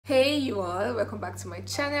Hey you all, welcome back to my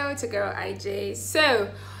channel. It's your girl IJ.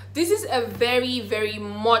 So this is a very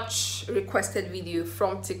much requested video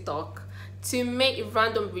from TikTok to make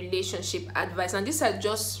random relationship advice, and these are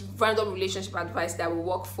just random relationship advice that will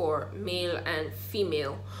work for male and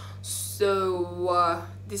female. So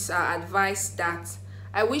these are advice that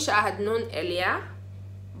I wish I had known earlier,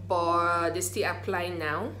 but they still apply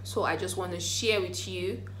now. So I just want to share with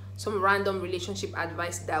you some random relationship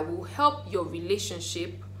advice that will help your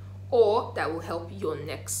relationship or that will help your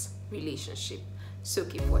next relationship. So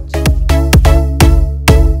keep watching.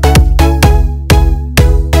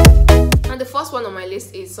 And the first one on my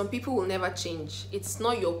list is some people will never change. It's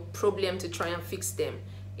not your problem to try and fix them.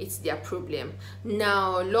 It's their problem.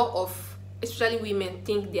 Now, a lot of, especially women,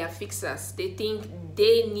 think they are fixers. They think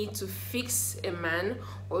they need to fix a man,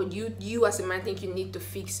 or you as a man think you need to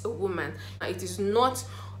fix a woman. It is not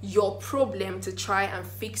your problem to try and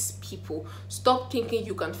fix people. Stop thinking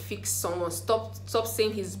you can fix someone. Stop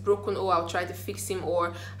saying he's broken, oh I'll try to fix him,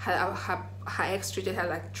 or her ex treated her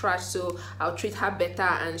like trash, so I'll treat her better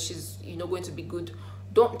and she's going to be good.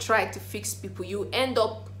 Don't try to fix people. You end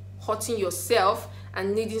up hurting yourself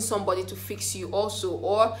and needing somebody to fix you also,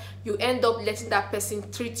 or you end up letting that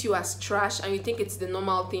person treat you as trash and you think it's the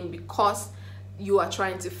normal thing because you are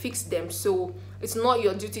trying to fix them. So it's not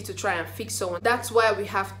your duty to try and fix someone. That's why we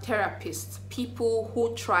have therapists, people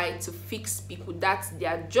who try to fix people. That's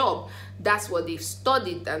their job. That's what they've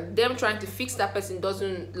studied, and them trying to fix that person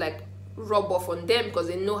doesn't like rub off on them because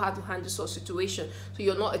they know how to handle such situation. So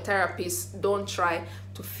you're not a therapist. Don't try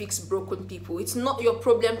to fix broken people. It's not your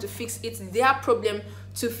problem to fix, it's their problem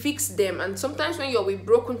to fix them. And sometimes when you're with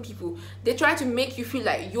broken people, they try to make you feel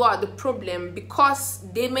like you are the problem because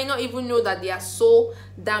they may not even know that they are so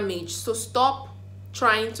damaged. So stop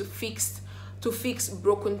trying to fix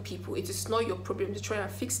broken people. It is not your problem to try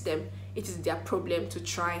and fix them. It is their problem to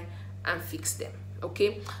try and fix them.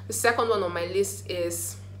 Okay, the second one on my list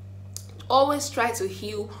is always try to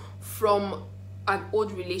heal from an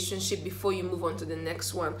old relationship before you move on to the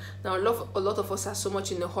next one. Now, a lot of us are so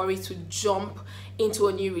much in a hurry to jump into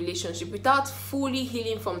a new relationship without fully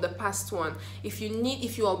healing from the past one. If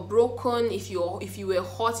you are broken, if you were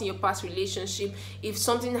hurt in your past relationship, if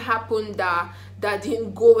something happened that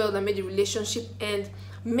didn't go well, that made the relationship end,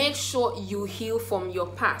 make sure you heal from your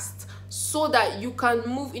past so that you can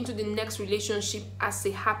move into the next relationship as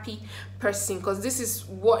a happy person, because this is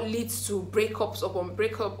what leads to breakups upon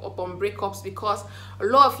breakups, because a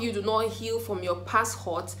lot of you do not heal from your past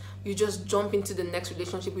hurt. You just jump into the next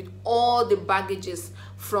relationship with all the baggages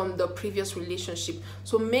from the previous relationship.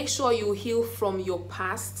 So make sure you heal from your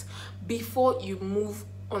past before you move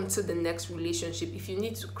on to the next relationship. If you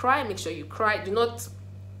need to cry, make sure you cry. Do not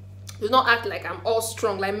act like I'm all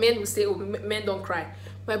strong, like men will say, oh, men don't cry.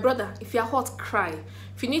 My brother, if you're hot, cry.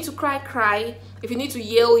 If you need to cry, cry. If you need to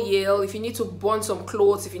yell, yell. If you need to burn some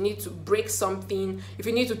clothes, if you need to break something, if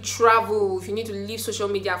you need to travel, if you need to leave social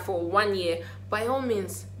media for 1 year, by all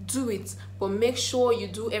means, do it. But make sure you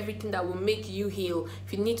do everything that will make you heal.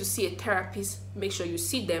 If you need to see a therapist, make sure you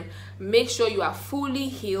see them. Make sure you are fully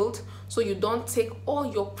healed so you don't take all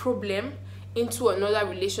your problem into another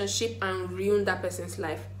relationship and ruin that person's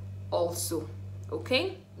life also.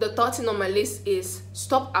 Okay, the third thing on my list is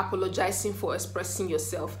stop apologizing for expressing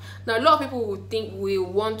yourself. Now, a lot of people will think we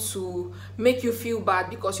want to make you feel bad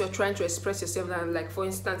because you're trying to express yourself, and like for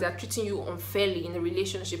instance they're treating you unfairly in a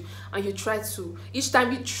relationship, and you try to, each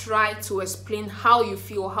time you try to explain how you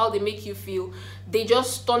feel or how they make you feel, they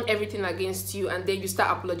just turn everything against you, and then you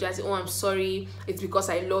start apologizing. Oh, I'm sorry, it's because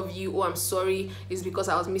I love you. Oh, I'm sorry, it's because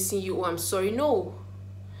I was missing you. Oh, I'm sorry. No,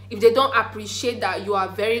 if they don't appreciate that you are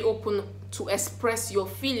very open to express your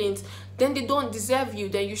feelings, then they don't deserve you.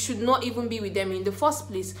 Then you should not even be with them in the first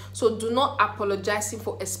place. So do not apologize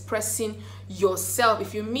for expressing yourself.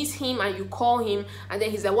 If you miss him and you call him and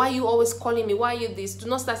then he's like, why are you always calling me, why are you this? Do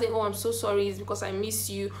not start saying, oh, I'm so sorry, it's because I miss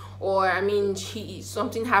you, or I mean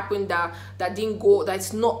something happened that didn't go,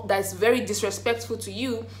 that's very disrespectful to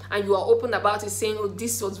you, and you are open about it, saying, oh,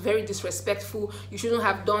 this was very disrespectful, you shouldn't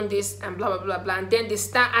have done this, and blah blah blah blah, and then they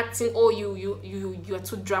start acting, oh, you are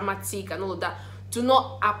too dramatic and all of that. Do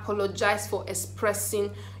not apologize for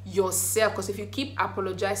expressing yourself, because if you keep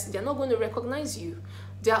apologizing, they're not going to recognize you.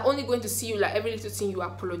 They are only going to see you like every little thing you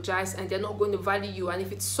apologize, and they're not going to value you. And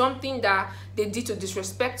if it's something that they did to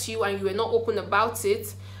disrespect you and you were not open about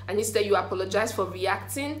it, and instead you apologize for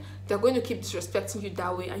reacting, they're going to keep disrespecting you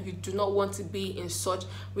that way, and you do not want to be in such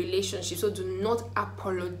relationships. So do not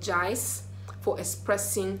apologize for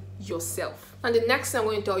expressing yourself. And the next thing I'm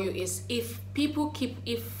going to tell you is, if people keep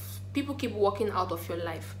walking out of your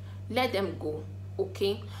life, let them go.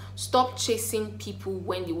 Okay, stop chasing people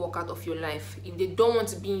when they walk out of your life. If they don't want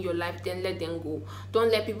to be in your life, then let them go.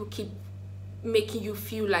 Don't let people keep making you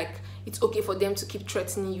feel like it's okay for them to keep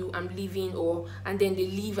threatening you, I'm leaving, and then they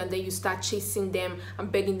leave, and then you start chasing them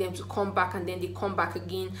and begging them to come back, and then they come back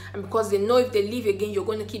again. And because they know if they leave again, you're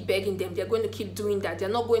going to keep begging them, they're going to keep doing that. They're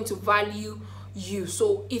not going to value you.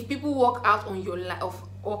 So if people walk out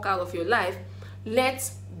of your life,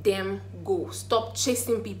 let them go. Stop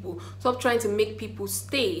chasing people. Stop trying to make people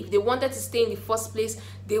stay. If they wanted to stay in the first place,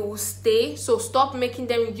 they will stay. So stop making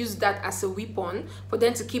them use that as a weapon for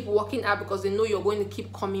them to keep walking out, because they know you're going to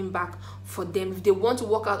keep coming back for them. If they want to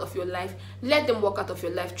walk out of your life, let them walk out of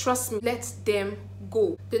your life. Trust me, let them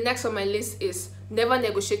go. The next on my list is never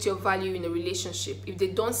negotiate your value in a relationship. If they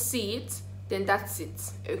don't see it, then that's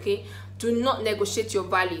it. Okay, do not negotiate your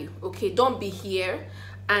value. Okay, don't be here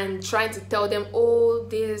and trying to tell them, oh,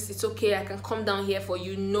 this, it's okay, I can come down here for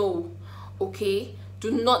you. No. Okay, do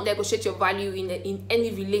not negotiate your value in any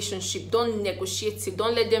relationship. Don't negotiate it.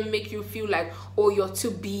 Don't let them make you feel like, oh, you're too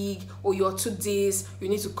big, or you're too this, you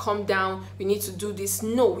need to come down, you need to do this.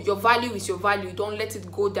 No, your value is your value. Don't let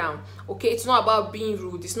it go down. Okay, it's not about being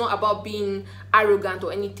rude, it's not about being arrogant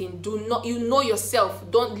or anything. Do not, you know yourself.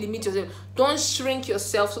 Don't limit yourself. Don't shrink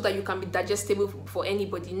yourself so that you can be digestible for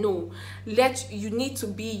anybody. No, you need to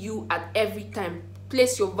be you at every time.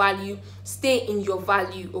 Place your value, stay in your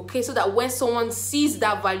value, okay, so that when someone sees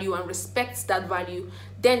that value and respects that value,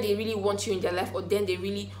 then they really want you in their life, or then they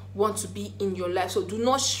really want to be in your life. So do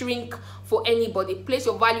not shrink for anybody. Place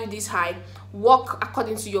your value this high, walk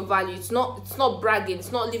according to your value. It's not bragging,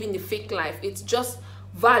 it's not living the fake life, it's just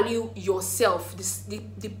value yourself.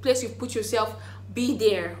 The place you put yourself, be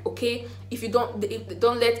there. Okay, if you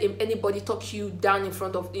don't let anybody talk you down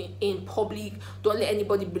in public. Don't let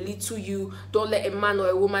anybody belittle you. Don't let a man or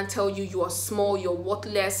a woman tell you you are small, you're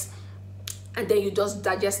worthless, and then you just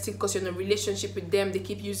digest it because you're in a relationship with them. They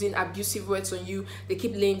keep using abusive words on you, they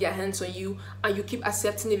keep laying their hands on you, and you keep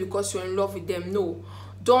accepting it because you're in love with them. No,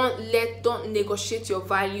 don't negotiate your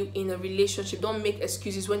value in a relationship. Don't make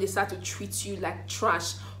excuses when they start to treat you like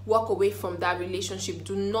trash. Walk away from that relationship.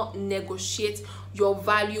 Do not negotiate your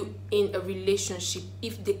value in a relationship.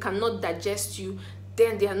 If they cannot digest you,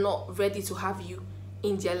 then they are not ready to have you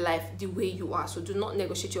in their life the way you are. So do not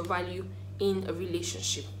negotiate your value in a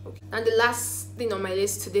relationship. Okay. And the last thing on my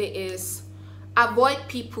list today is avoid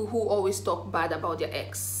people who always talk bad about their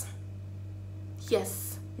ex.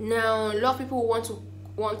 Yes, now a lot of people want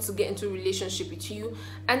to get into a relationship with you,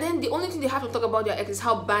 and then the only thing they have to talk about their ex is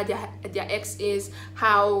how bad their ex is,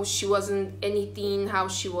 how she wasn't anything, how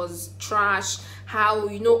she was trash, how,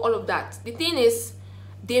 you know, all of that. The thing is,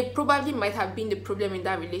 they probably might have been the problem in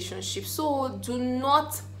that relationship. So do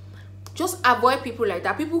not, just avoid people like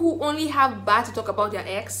that. People who only have bad to talk about their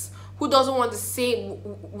ex, who doesn't want to say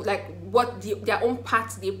like what their own part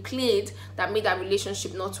they played that made that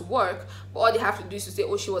relationship not to work, but all they have to do is to say,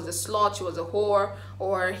 oh, she was a slut, she was a whore,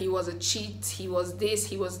 or he was a cheat, he was this,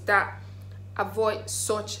 he was that. Avoid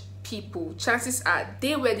such people. Chances are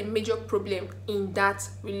they were the major problem in that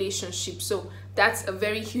relationship. So that's a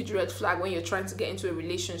very huge red flag when you're trying to get into a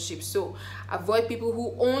relationship. So avoid people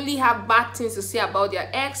who only have bad things to say about their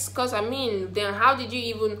ex, because I mean, then how did you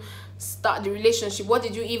even start the relationship? What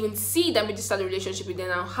did you even see that made you start the relationship with them?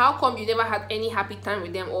 Now, how come you never had any happy time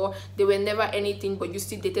with them, or they were never anything but you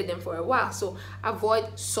still dated them for a while? So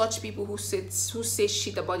avoid such people who say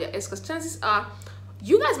shit about their ex, because chances are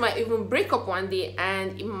you guys might even break up one day,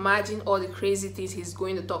 and imagine all the crazy things he's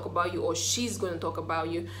going to talk about you, or she's going to talk about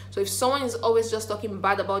you. So if someone is always just talking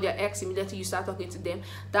bad about their ex, immediately you start talking to them,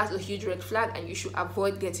 that's a huge red flag, and you should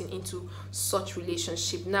avoid getting into such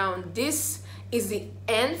relationship. Now, this is the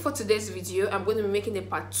end for today's video. I'm going to be making a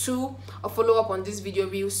part 2 or follow up on this video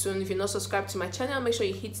real soon. If you're not subscribed to my channel, make sure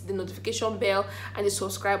you hit the notification bell and the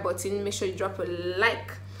subscribe button. Make sure you drop a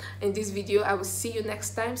like in this video. I will see you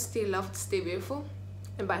next time. Stay loved, stay beautiful,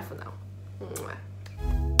 and bye for now. Mwah.